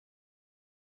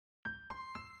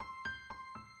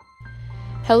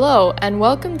Hello, and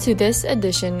welcome to this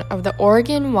edition of the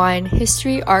Oregon Wine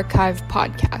History Archive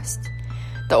podcast.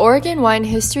 The Oregon Wine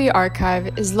History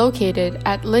Archive is located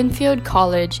at Linfield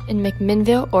College in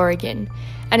McMinnville, Oregon,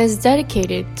 and is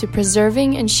dedicated to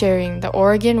preserving and sharing the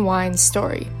Oregon wine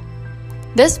story.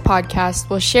 This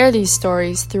podcast will share these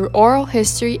stories through oral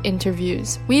history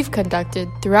interviews we've conducted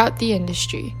throughout the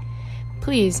industry.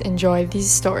 Please enjoy these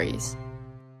stories.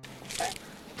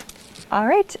 All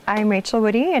right, I'm Rachael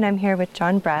Woody, and I'm here with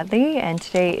John Bradley, and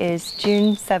today is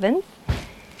June 7th,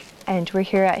 and we're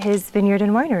here at his vineyard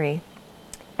and winery.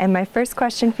 And my first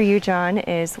question for you, John,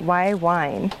 is why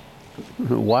wine?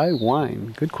 Why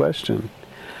wine? Good question.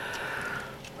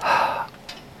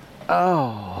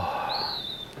 Well,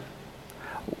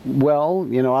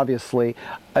 obviously,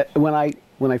 when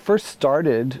I first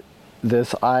started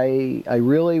this, I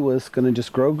really was going to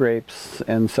just grow grapes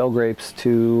and sell grapes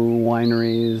to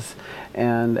wineries,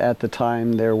 and at the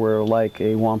time there were like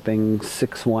a whopping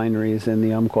 6 wineries in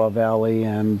the Umpqua Valley,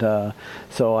 and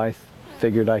so I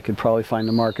figured I could probably find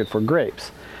a market for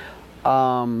grapes.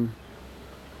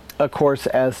 Of course,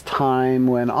 as time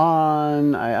went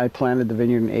on, I planted the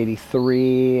vineyard in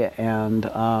 '83, and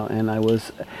I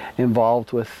was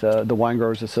involved with the Wine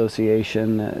Growers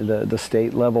Association, the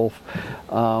state level,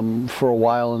 for a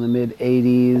while in the mid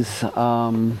 '80s.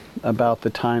 About the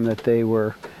time that they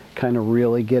were kind of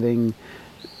really getting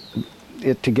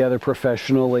it together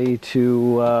professionally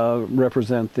to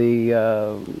represent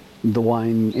the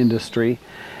wine industry,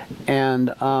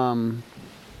 and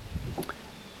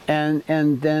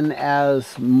then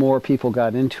as more people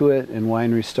got into it and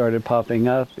wineries started popping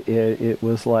up, it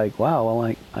was like, wow,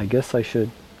 well, I guess I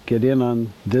should get in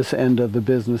on this end of the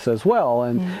business as well.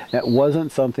 And it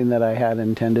wasn't something that I had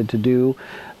intended to do,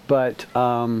 but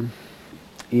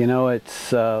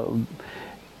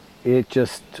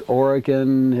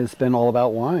Oregon has been all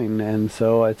about wine, and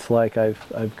so it's like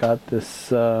I've got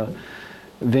this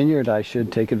vineyard. I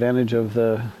should take advantage of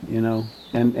the,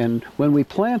 and when we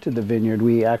planted the vineyard,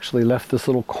 we actually left this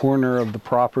little corner of the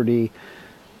property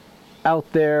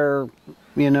out there,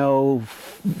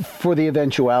 for the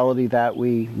eventuality that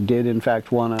we did in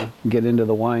fact want to get into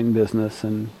the wine business,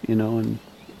 and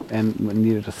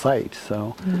needed a site.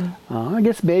 So I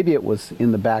guess maybe it was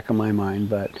in the back of my mind,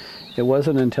 but it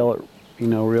wasn't until it,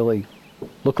 really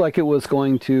looked like it was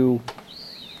going to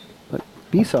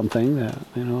be something that,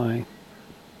 I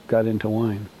got into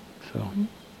wine. So.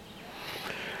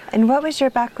 And what was your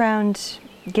background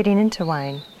getting into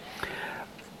wine?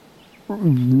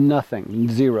 Nothing,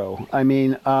 zero. I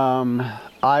mean,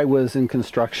 I was in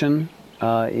construction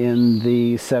in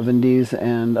the 70s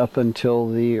and up until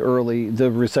the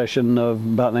recession of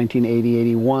about 1980,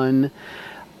 81.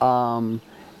 I've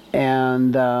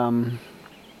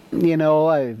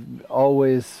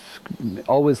always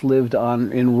lived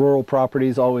in rural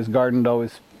properties, always gardened,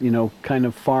 always, kind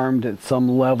of farmed at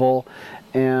some level.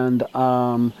 And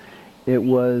it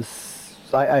was,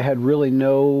 I had really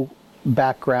no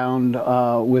background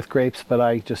with grapes, but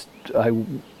I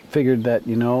figured that,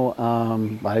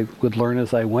 I would learn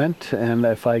as I went, and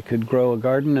if I could grow a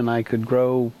garden and I could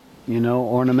grow,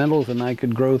 ornamentals, and I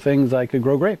could grow things, I could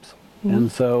grow grapes.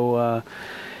 And so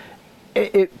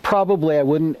it probably, I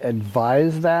wouldn't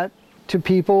advise that to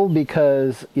people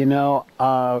because,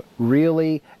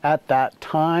 really at that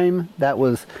time, that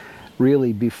was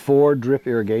really before drip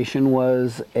irrigation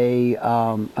was a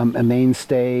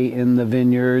mainstay in the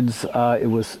vineyards. It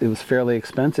was fairly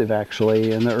expensive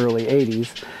actually in the early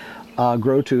 80s.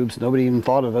 Grow tubes, nobody even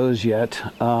thought of those yet.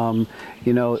 At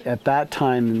that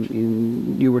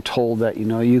time you were told that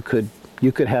you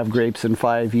could have grapes in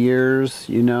 5 years.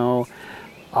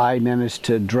 I managed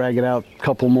to drag it out a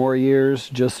couple more years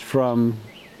just from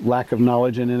lack of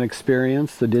knowledge and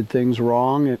inexperience. I did things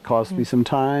wrong. It cost me some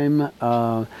time.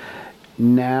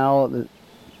 Now,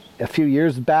 a few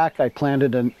years back, I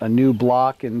planted a new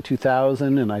block in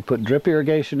 2000, and I put drip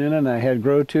irrigation in it, and I had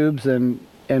grow tubes, and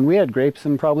we had grapes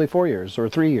in probably 4 years or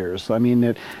 3 years. I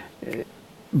mean,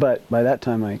 but by that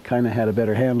time, I kind of had a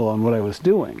better handle on what I was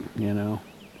doing,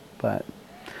 But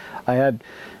I had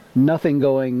nothing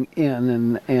going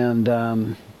in, and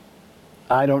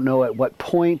I don't know at what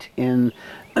point in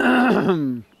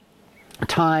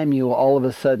time you all of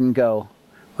a sudden go,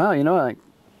 well,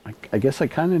 I guess I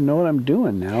kind of know what I'm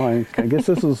doing now. I guess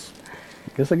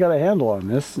I got a handle on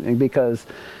this, because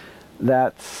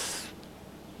that's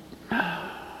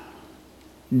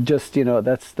just,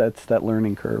 that's that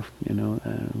learning curve,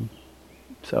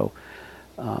 So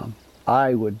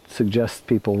I would suggest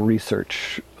people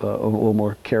research a little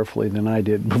more carefully than I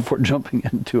did before jumping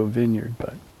into a vineyard,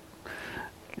 but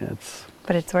it's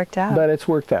worked out. But it's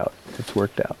worked out. It's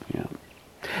worked out, yeah.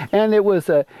 And it was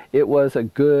a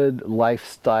good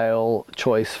lifestyle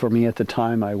choice for me at the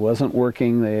time. I wasn't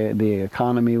working. The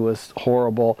economy was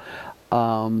horrible.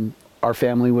 Our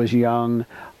family was young.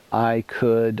 I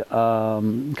could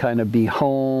kind of be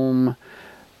home.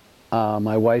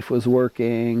 My wife was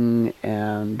working,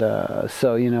 and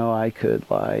so I could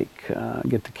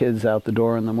get the kids out the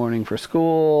door in the morning for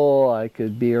school. I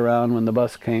could be around when the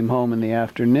bus came home in the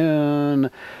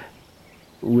afternoon.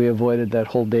 We avoided that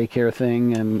whole daycare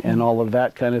thing and all of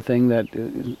that kind of thing that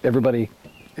everybody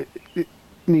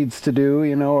needs to do,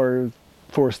 or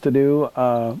forced to do.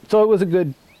 So it was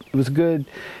a good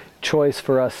choice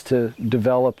for us to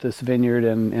develop this vineyard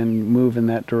and move in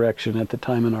that direction at the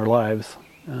time in our lives.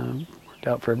 Worked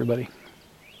out for everybody.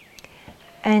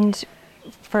 And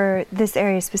for this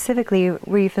area specifically,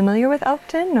 were you familiar with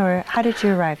Elkton, or how did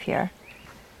you arrive here?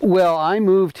 Well, I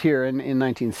moved here in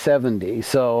 1970,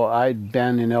 so I'd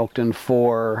been in Elkton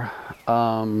for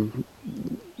 10,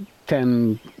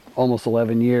 almost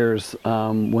 11 years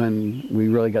when we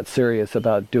really got serious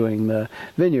about doing the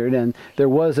vineyard. And there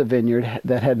was a vineyard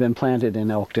that had been planted in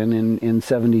Elkton in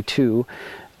 72,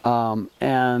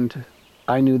 and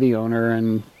I knew the owner,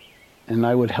 and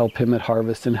I would help him at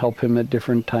harvest and help him at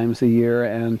different times of year.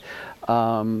 And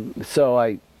so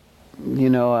I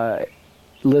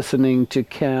listening to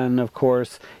Ken, of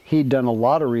course, he'd done a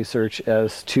lot of research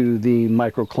as to the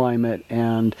microclimate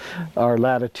and our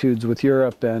latitudes with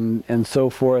Europe and so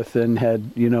forth, and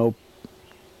had,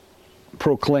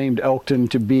 proclaimed Elkton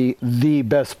to be the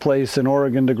best place in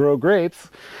Oregon to grow grapes.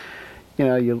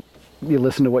 You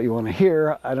listen to what you want to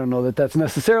hear. I don't know that that's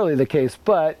necessarily the case,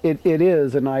 but it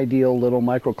is an ideal little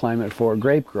microclimate for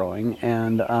grape growing.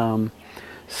 And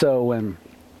so when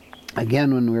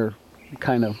we were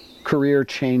kind of career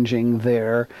changing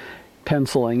there,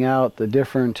 penciling out the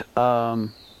different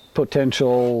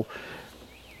potential,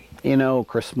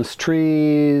 Christmas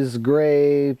trees,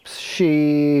 grapes,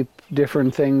 sheep,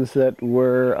 different things that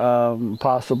were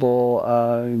possible,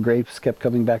 grapes kept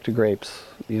coming back to grapes,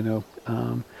 so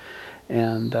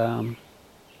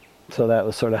that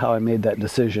was sort of how I made that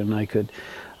decision. I could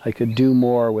do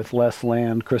more with less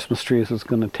land. Christmas trees was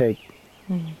going to take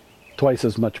twice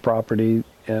as much property,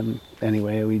 and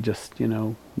anyway, we just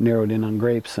narrowed in on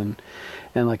grapes, and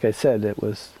like I said, it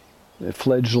was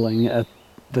fledgling at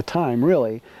the time.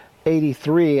 Really,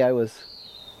 83. I was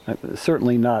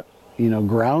certainly not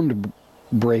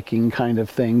groundbreaking kind of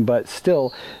thing, but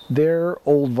still, they're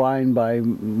old vine by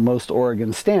most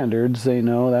Oregon standards.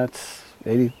 That's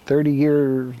 30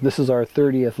 years. This is our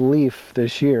 30th leaf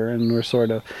this year, and we're sort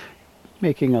of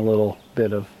making a little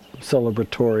bit of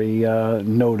celebratory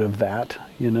note of that,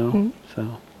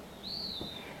 So.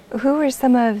 Who were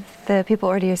some of the people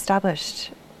already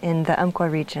established in the Umpqua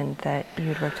region that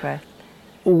you had worked with?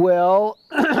 Well,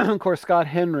 of course, Scott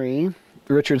Henry,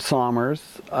 Richard Sommers,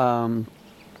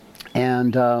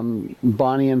 and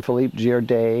Bonnie and Philippe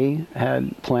Giardet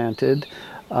had planted.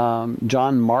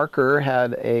 John Marker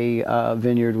had a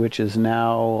vineyard which is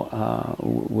now,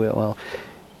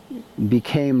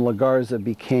 became La Garza,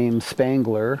 became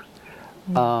Spangler.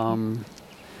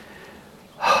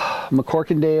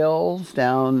 McCorkindale's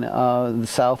down the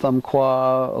South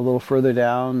Umpqua, a little further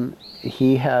down.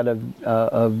 He had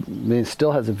he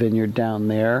still has a vineyard down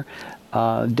there.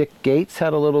 Dick Gates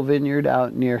had a little vineyard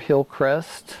out near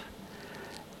Hillcrest.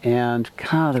 And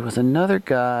there was another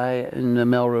guy in the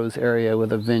Melrose area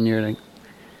with a vineyard.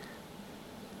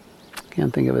 I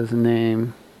can't think of his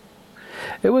name.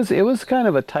 It was kind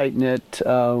of a tight-knit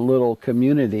little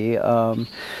community.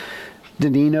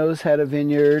 Danino's had a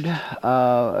vineyard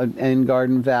in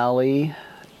Garden Valley,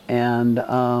 and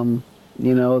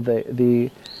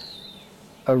the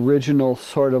original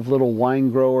sort of little wine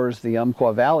growers, the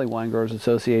Umpqua Valley Wine Growers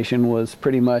Association, was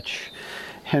pretty much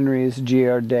Henry's,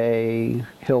 Giardet,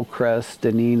 Hillcrest,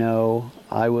 Danino.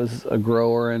 I was a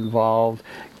grower involved.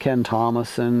 Ken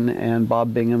Thomason and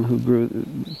Bob Bingham, who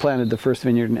planted the first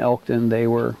vineyard in Elkton, they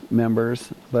were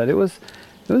members. But it was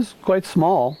quite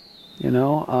small,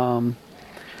 Paul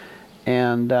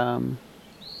and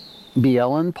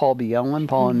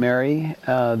Mary,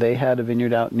 they had a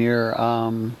vineyard out near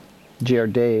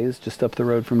Giardet's, just up the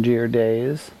road from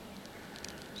Giardet's.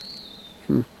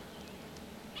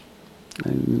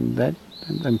 And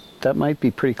that might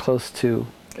be pretty close to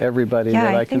everybody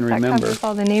that I can remember. Yeah, I think that covers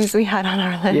all the names we had on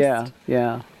our list.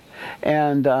 Yeah.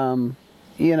 And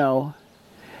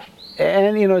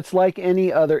it's like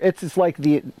any other. It's like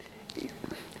the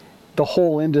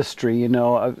whole industry.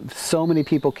 So many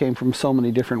people came from so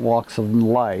many different walks of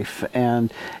life,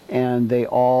 and they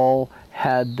all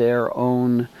had their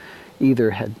own. Either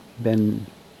had been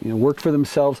worked for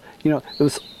themselves. It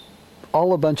was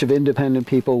all a bunch of independent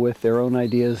people with their own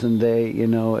ideas, and they,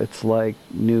 it's like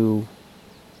new.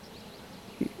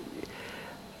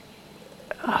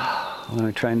 What am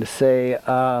I trying to say?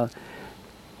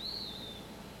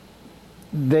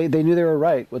 They knew they were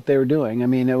right, what they were doing. I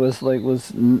mean, it was like,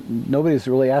 nobody's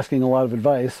really asking a lot of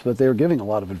advice, but they were giving a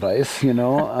lot of advice,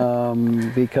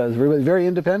 because we're very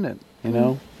independent,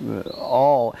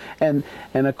 all. And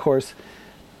of course,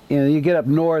 you get up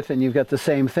north and you've got the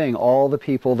same thing. All the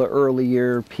people, the early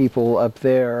year people up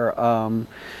there,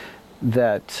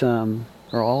 that are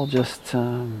all just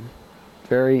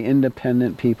very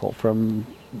independent people from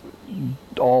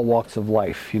all walks of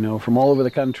life, from all over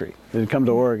the country. They'd come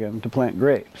to Oregon to plant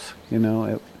grapes,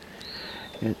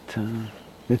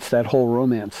 it's that whole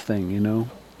romance thing, that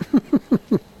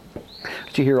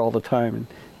you hear all the time.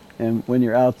 And when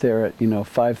you're out there at,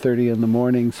 5:30 in the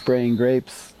morning spraying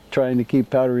grapes, trying to keep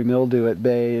powdery mildew at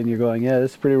bay, and you're going, yeah,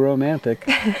 this is pretty romantic,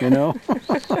 Yeah.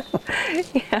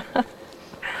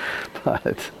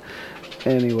 But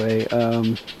anyway,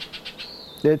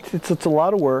 it's a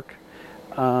lot of work.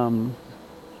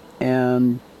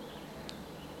 And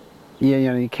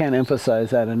you can't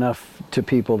emphasize that enough to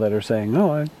people that are saying,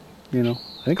 "Oh, I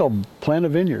think I'll plant a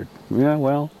vineyard." Yeah,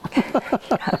 well,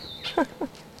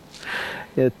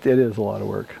 it is a lot of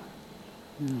work.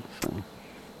 Yeah, so.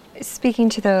 Speaking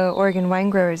to the Oregon Wine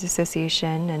Growers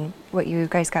Association and what you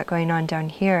guys got going on down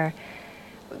here,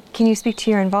 can you speak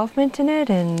to your involvement in it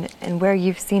and where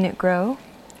you've seen it grow?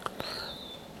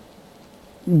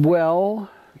 Well,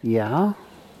 yeah.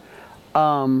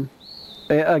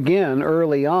 Again,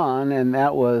 early on, and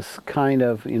that was kind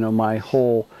of, my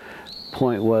whole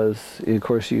point was, of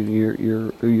course,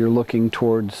 you're looking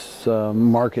towards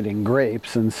marketing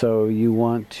grapes, and so you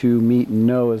want to meet and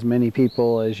know as many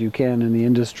people as you can in the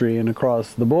industry and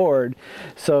across the board.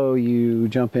 So you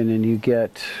jump in and you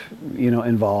get,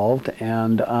 involved,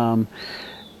 and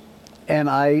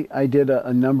I did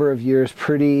a number of years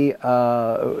pretty.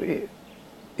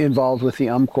 Involved with the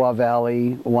Umpqua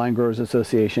Valley Wine Growers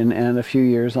Association, and a few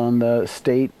years on the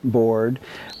state board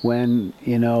when,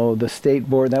 the state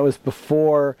board, that was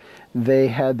before they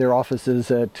had their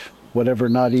offices at whatever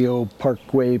Nadio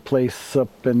Parkway place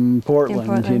up in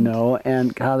Portland,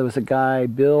 and there was a guy,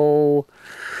 Bill,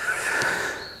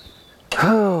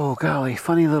 oh golly,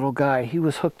 funny little guy. He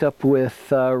was hooked up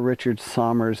with Richard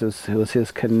Sommers, it was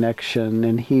his connection,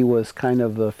 and he was kind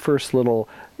of the first little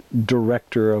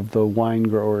director of the wine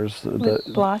growers.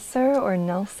 Blosser or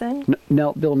Nelson?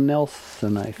 Bill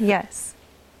Nelson, Yes.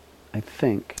 I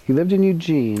think. He lived in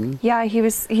Eugene. Yeah,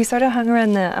 he sort of hung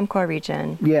around the Umpqua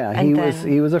region. Yeah,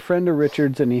 he was a friend of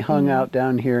Richard's, and he hung out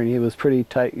down here, and he was pretty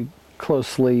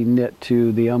closely knit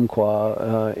to the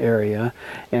Umpqua area.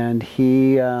 And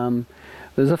he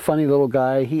was a funny little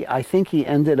guy. I think he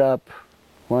ended up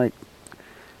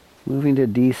moving to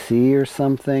DC or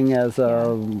something as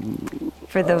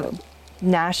for the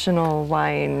national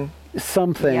wine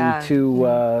something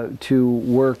to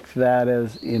work that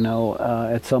as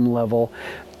at some level,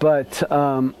 but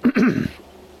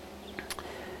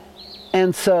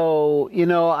and so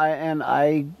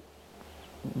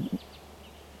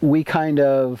we kind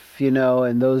of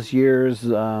in those years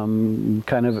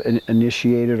kind of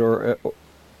initiated or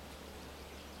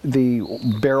the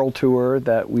barrel tour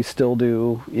that we still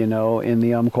do, in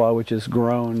the Umpqua, which has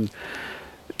grown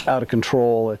out of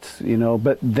control. It's,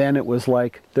 but then it was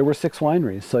like there were 6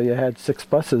 wineries, so you had 6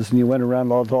 buses and you went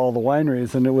around all the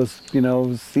wineries, and it was, it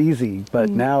was easy.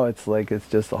 But now it's like it's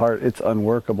just hard. It's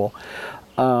unworkable.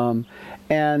 And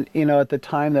at the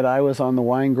time that I was on the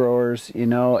wine growers,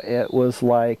 it was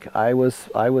like I was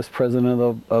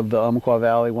president of the Umpqua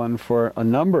Valley one for a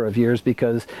number of years,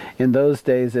 because in those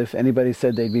days, if anybody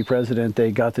said they'd be president,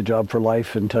 they got the job for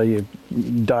life until you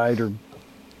died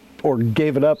or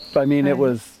gave it up. I mean, It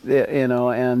was,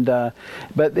 and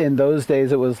but in those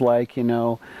days it was like,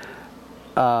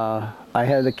 I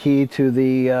had the key to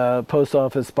the post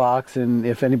office box, and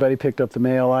if anybody picked up the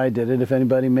mail, I did it. If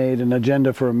anybody made an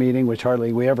agenda for a meeting, which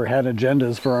hardly we ever had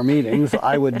agendas for our meetings,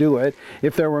 I would do it.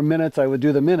 If there were minutes, I would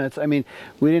do the minutes. I mean,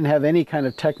 we didn't have any kind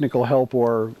of technical help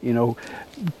or,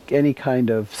 any kind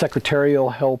of secretarial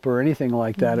help or anything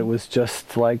like that. It was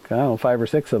just like, 5 or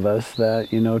 6 of us that,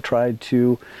 tried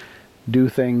to do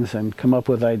things and come up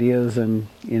with ideas. And,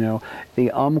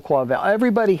 the Umpqua Valley,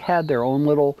 everybody had their own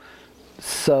little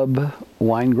sub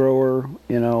wine grower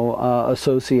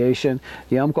association.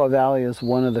 The Umpqua Valley is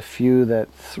one of the few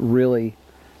that's really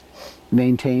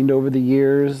maintained over the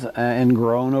years and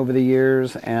grown over the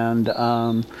years, and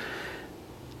a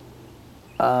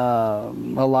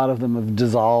lot of them have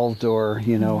dissolved or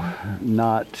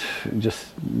not,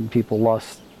 just people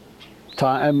lost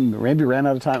time, maybe ran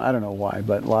out of time. I don't know why,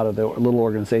 but a lot of the little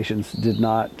organizations did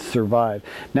not survive.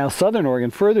 Now, Southern Oregon,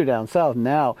 further down south,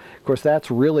 now, of course, that's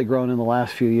really grown in the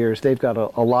last few years. They've got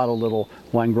a lot of little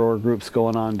wine grower groups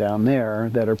going on down there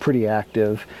that are pretty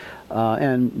active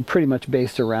and pretty much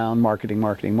based around marketing,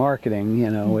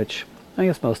 which I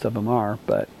guess most of them are.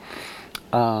 But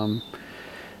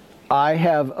I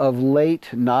have of late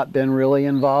not been really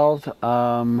involved.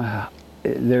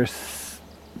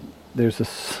 There's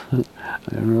this, I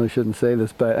really shouldn't say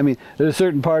this, but I mean, there's a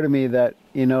certain part of me that,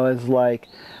 is like,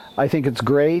 I think it's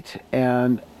great,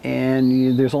 and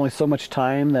there's only so much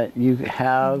time that you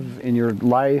have in your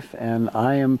life, and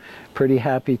I am pretty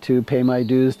happy to pay my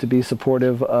dues to be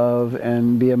supportive of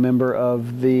and be a member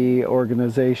of the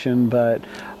organization, but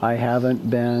I haven't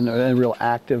been a real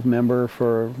active member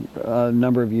for a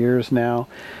number of years now,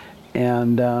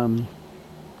 and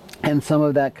some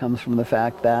of that comes from the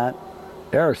fact that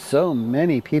there are so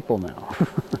many people now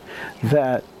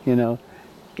that,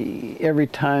 every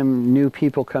time new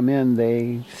people come in,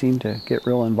 they seem to get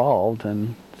real involved.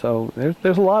 And so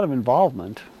there's a lot of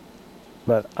involvement,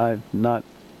 but not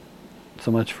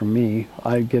so much for me.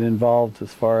 I get involved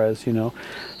as far as,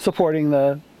 supporting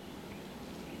the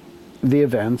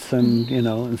events and,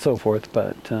 and so forth,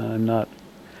 but I'm not,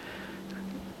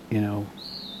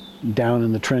 down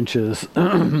in the trenches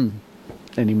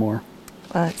anymore.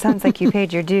 Well, it sounds like you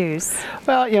paid your dues.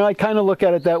 Well, I kind of look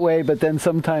at it that way, but then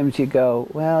sometimes you go,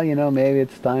 well, maybe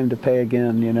it's time to pay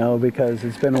again, because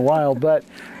it's been a while. But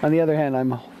on the other hand,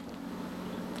 I'm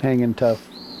hanging tough.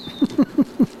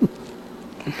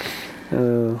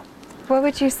 What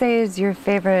would you say is your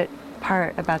favorite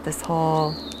part about this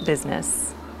whole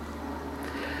business?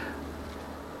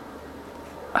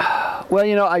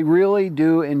 Well, I really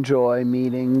do enjoy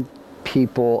meeting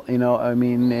people.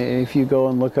 If you go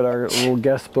and look at our little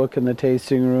guest book in the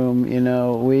tasting room,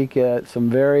 we get some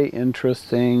very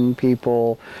interesting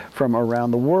people from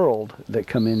around the world that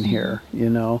come in here,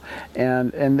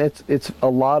 and it's a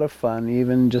lot of fun.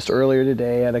 Even just earlier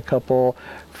today, I had a couple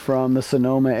from the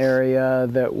Sonoma area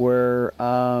that were,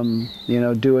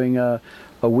 doing a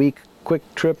week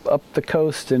quick trip up the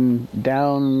coast and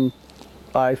down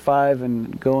I-5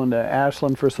 and going to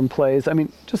Ashland for some plays. I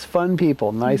mean, just fun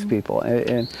people, nice people.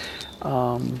 And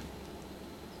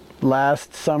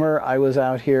last summer, I was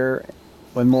out here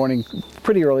one morning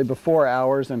pretty early, before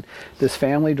hours, and this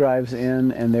family drives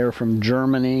in, and they're from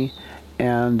Germany,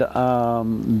 and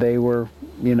they were,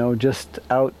 just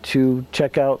out to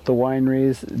check out the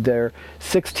wineries. Their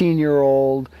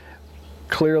 16-year-old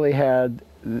clearly had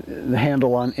the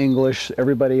handle on English.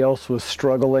 Everybody else was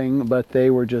struggling, but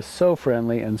they were just so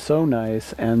friendly and so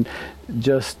nice, and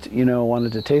just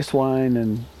wanted to taste wine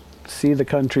and see the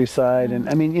countryside. And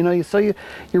I mean, so you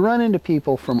run into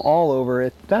people from all over.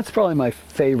 It that's probably my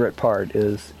favorite part,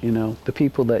 is the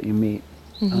people that you meet.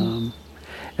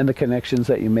 And the connections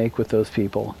that you make with those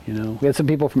people. We had some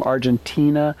people from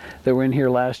Argentina that were in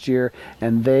here last year,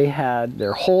 and they had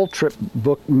their whole trip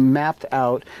book mapped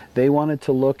out. They wanted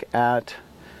to look at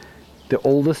the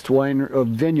oldest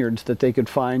vineyards that they could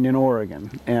find in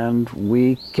Oregon, and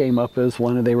we came up as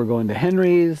they were going to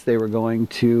Henry's, they were going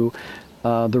to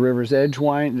the River's Edge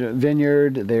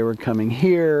vineyard, they were coming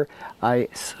here.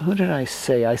 Who did I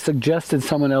say? I suggested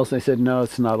someone else, and they said, no,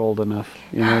 it's not old enough.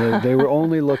 They were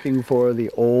only looking for the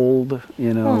old,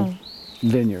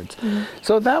 vineyards.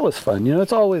 So that was fun.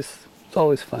 It's always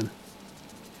fun.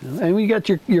 And we got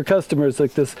your customers,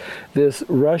 like this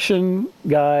Russian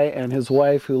guy and his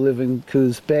wife who live in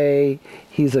Coos Bay.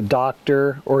 He's a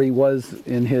doctor, or he was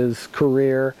in his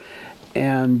career,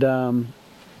 and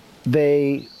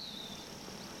they,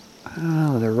 I don't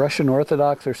know, they're Russian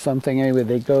Orthodox or something. Anyway,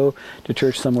 they go to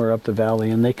church somewhere up the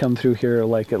valley, and they come through here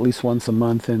like at least once a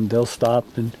month, and they'll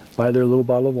stop and buy their little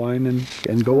bottle of wine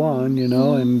and go on,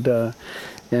 and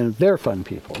they're fun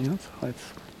people, So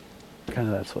it's kind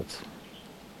of, that's what's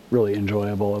really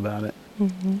enjoyable about it.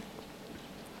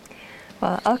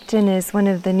 Well, Elkton is one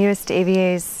of the newest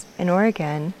AVAs in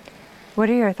Oregon. What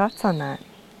are your thoughts on that?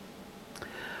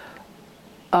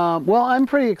 Well, I'm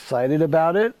pretty excited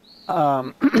about it.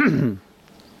 I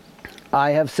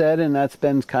have said, and that's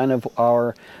been kind of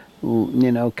our,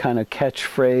 kind of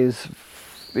catchphrase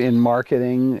in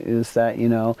marketing, is that,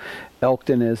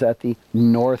 Elkton is at the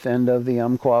north end of the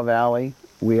Umpqua Valley.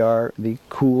 We are the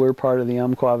cooler part of the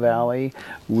Umpqua Valley.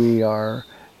 We are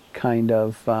kind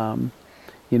of,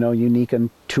 unique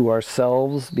to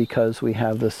ourselves because we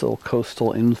have this little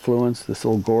coastal influence, this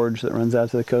little gorge that runs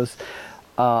out to the coast.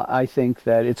 I think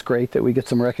that it's great that we get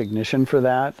some recognition for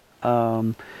that,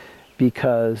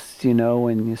 because, you know,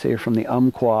 when you say you're from the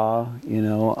Umpqua, you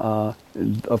know,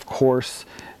 of course,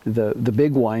 the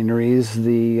big wineries,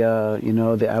 you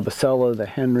know, the Abasella, the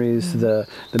Henrys, the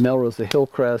Melrose, the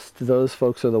Hillcrest, those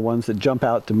folks are the ones that jump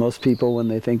out to most people when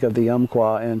they think of the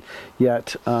Umpqua, and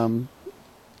yet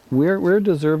we're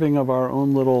deserving of our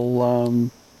own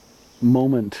little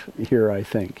moment here, I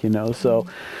think, you know. So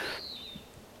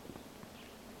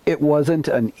it wasn't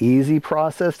an easy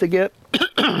process to get.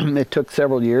 It took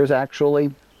several years,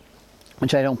 actually,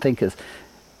 which I don't think is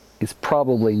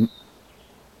probably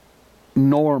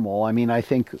normal. I mean, I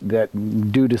think that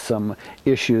due to some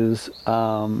issues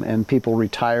and people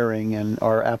retiring and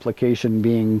our application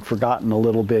being forgotten a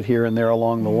little bit here and there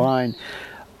along the line,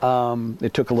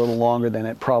 it took a little longer than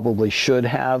it probably should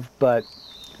have. But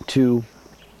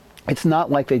it's not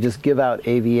like they just give out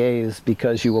AVAs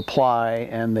because you apply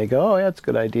and they go, oh, yeah, that's a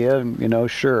good idea, and, you know,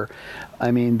 sure. I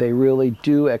mean, they really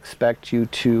do expect you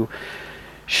to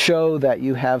show that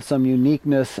you have some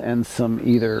uniqueness and some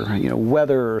either, you know,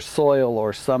 weather or soil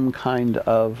or some kind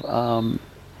of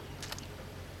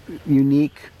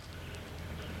uniqueness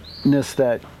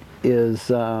that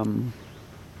is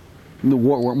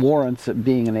warrants it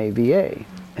being an AVA,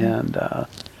 and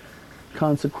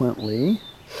consequently,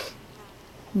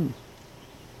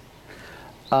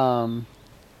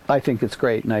 I think it's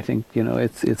great, and I think, you know,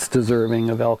 it's deserving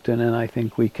of Elkton, and I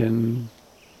think we can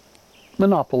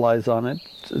monopolize on it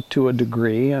to a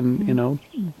degree, and, you know,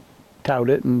 tout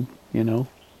it, and, you know,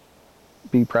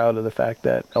 be proud of the fact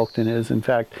that Elkton is, in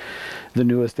fact, the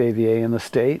newest AVA in the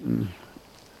state, and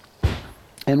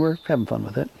we're having fun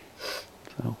with it.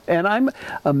 So, and I'm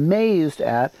amazed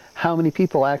at how many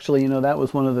people actually, you know, that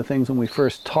was one of the things when we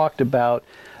first talked about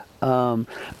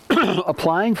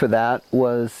applying for that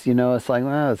was, you know, it's like,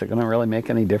 well, is it going to really make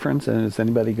any difference? And is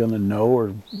anybody going to know,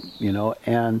 or, you know,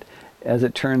 and as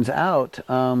it turns out,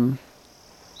 a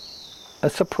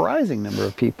surprising number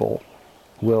of people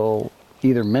will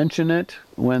either mention it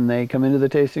when they come into the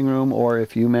tasting room, or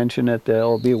if you mention it,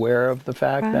 they'll be aware of the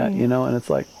fact that, you know, and it's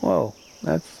like, whoa,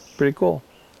 that's pretty cool.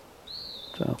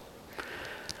 So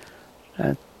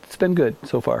it's been good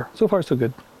so far. So far, so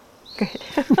good. Good.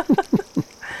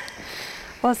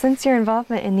 Well, since your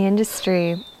involvement in the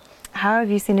industry, how have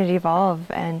you seen it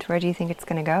evolve, and where do you think it's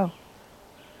going to go?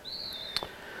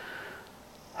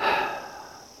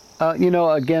 You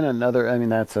know, again, another, I mean,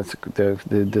 that's the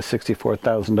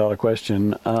 $64,000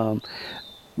 question.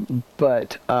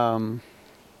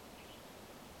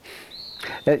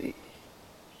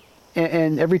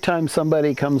 And every time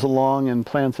somebody comes along and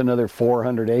plants another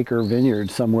 400-acre vineyard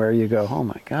somewhere, you go, oh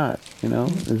my God, you know,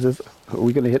 are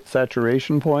we going to hit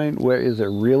saturation point? Where is there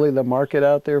really the market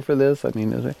out there for this? I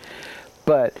mean,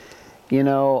 but, you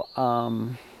know,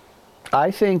 I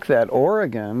think that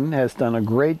Oregon has done a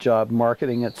great job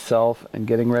marketing itself and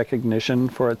getting recognition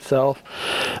for itself.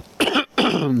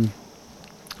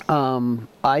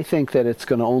 I think that it's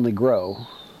going to only grow.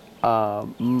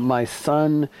 My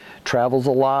son travels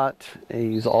a lot.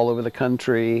 He's all over the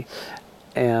country,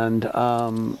 and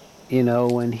you know,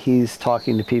 when he's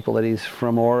talking to people that he's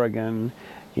from Oregon,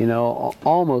 you know,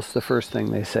 almost the first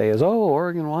thing they say is, "Oh,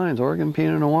 Oregon wines, Oregon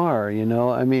Pinot Noir." You know,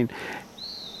 I mean,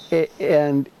 it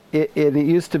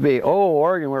used to be, "Oh,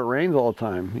 Oregon, where it rains all the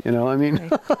time." You know, I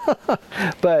mean,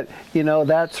 right. But you know,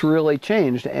 that's really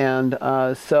changed, and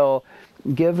so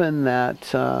given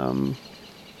that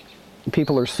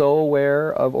people are so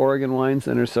aware of Oregon wines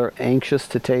and are so anxious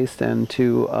to taste and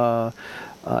to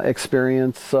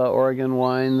experience Oregon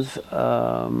wines,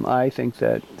 I think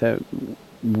that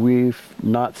we've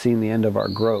not seen the end of our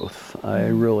growth. I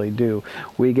really do.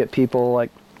 We get people like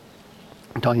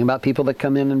talking about people that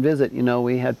come in and visit. You know,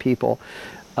 we had people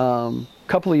a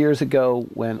couple of years ago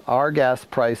when our gas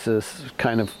prices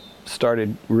kind of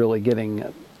started really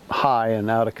getting high and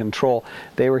out of control.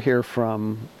 They were here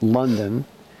from London.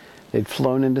 They'd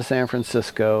flown into San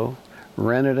Francisco,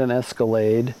 rented an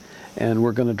Escalade, and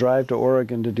were going to drive to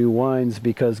Oregon to do wines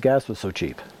because gas was so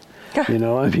cheap. You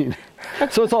know, I mean,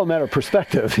 so it's all a matter of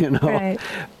perspective, you know. Right.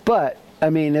 But, I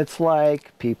mean, it's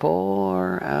like people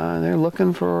are, they're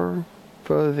looking for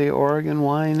the Oregon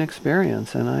wine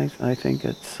experience, and I think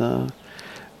it's,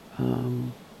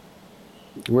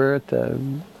 we're at the,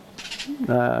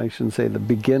 I shouldn't say the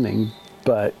beginning,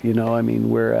 but, you know, I mean,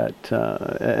 we're at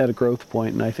a growth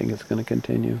point, and I think it's going to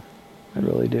continue. I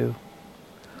really do.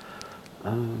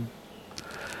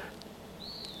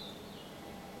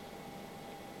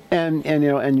 And you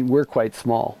know, and we're quite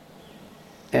small,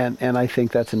 and I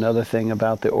think that's another thing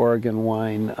about the Oregon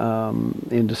wine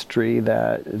industry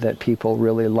that people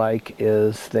really like,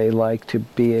 is they like to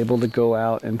be able to go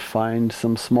out and find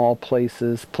some small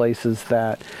places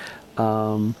that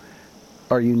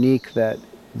are unique, that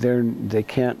they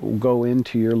can't go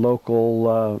into your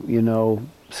local,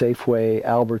 Safeway,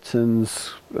 Albertsons,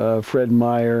 Fred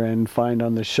Meyer, and find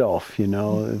on the shelf.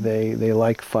 They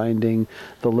like finding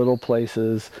the little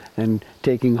places and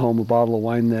taking home a bottle of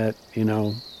wine that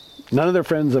none of their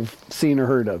friends have seen or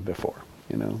heard of before.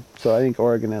 So I think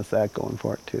Oregon has that going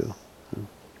for it too.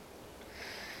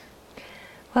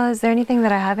 Well, is there anything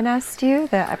that I haven't asked you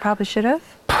that I probably should have?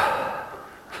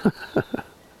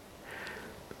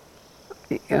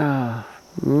 Yeah.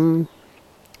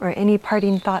 Or any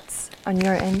parting thoughts on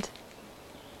your end?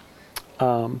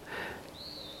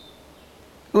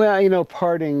 Well,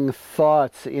 parting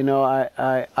thoughts.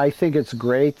 I think it's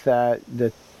great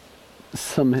that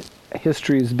some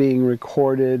history is being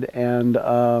recorded and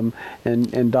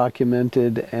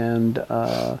documented, and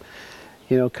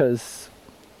because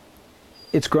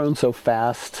it's grown so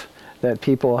fast that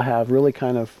people have really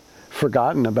kind of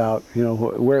forgotten about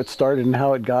where it started and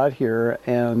how it got here,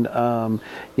 and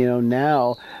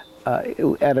now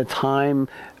at a time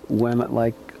when,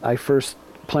 like, I first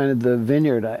planted the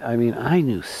vineyard, I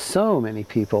knew so many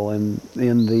people in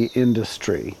the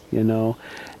industry, and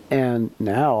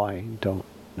now I don't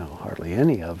know hardly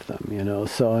any of them,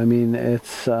 so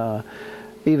it's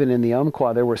even in the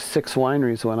Umpqua there were 6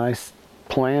 wineries when I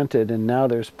planted, and now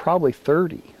there's probably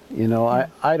 30.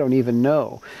 I don't even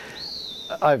know.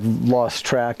 I've lost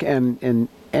track, and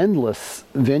endless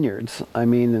vineyards.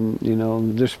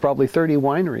 There's probably 30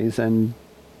 wineries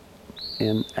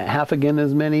and half again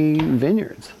as many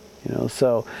vineyards.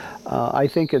 So I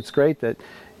think it's great that,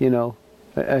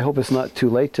 I hope it's not too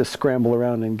late to scramble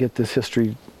around and get this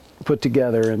history put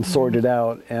together and sorted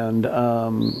out, and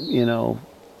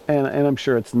and I'm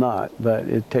sure it's not, but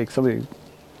it takes somebody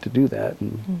to do that,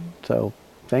 and so.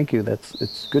 Thank you.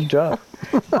 It's good job.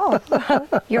 Oh, well,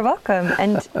 you're welcome.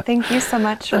 And thank you so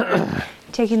much for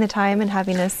taking the time and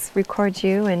having us record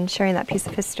you and sharing that piece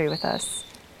of history with us.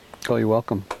 Oh, you're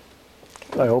welcome.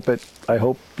 I hope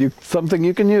something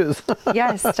you can use.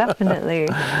 Yes, definitely.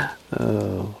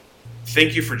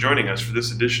 Thank you for joining us for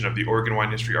this edition of the Oregon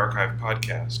Wine History Archive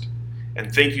podcast.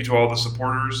 And thank you to all the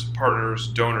supporters, partners,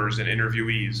 donors, and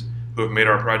interviewees who have made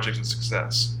our project a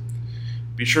success.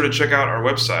 Be sure to check out our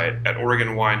website at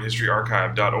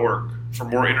OregonWineHistoryArchive.org for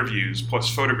more interviews, plus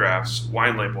photographs,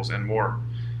 wine labels, and more.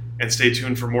 And stay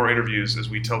tuned for more interviews as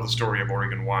we tell the story of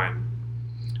Oregon wine.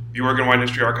 The Oregon Wine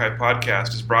History Archive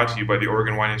podcast is brought to you by the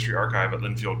Oregon Wine History Archive at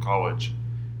Linfield College.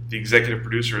 The executive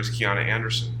producer is Kiana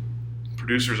Anderson.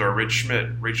 Producers are Rich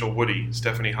Schmidt, Rachael Woody,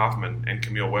 Stephanie Hoffman, and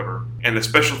Camille Weber. And a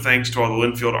special thanks to all the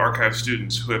Linfield Archive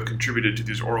students who have contributed to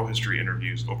these oral history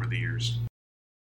interviews over the years.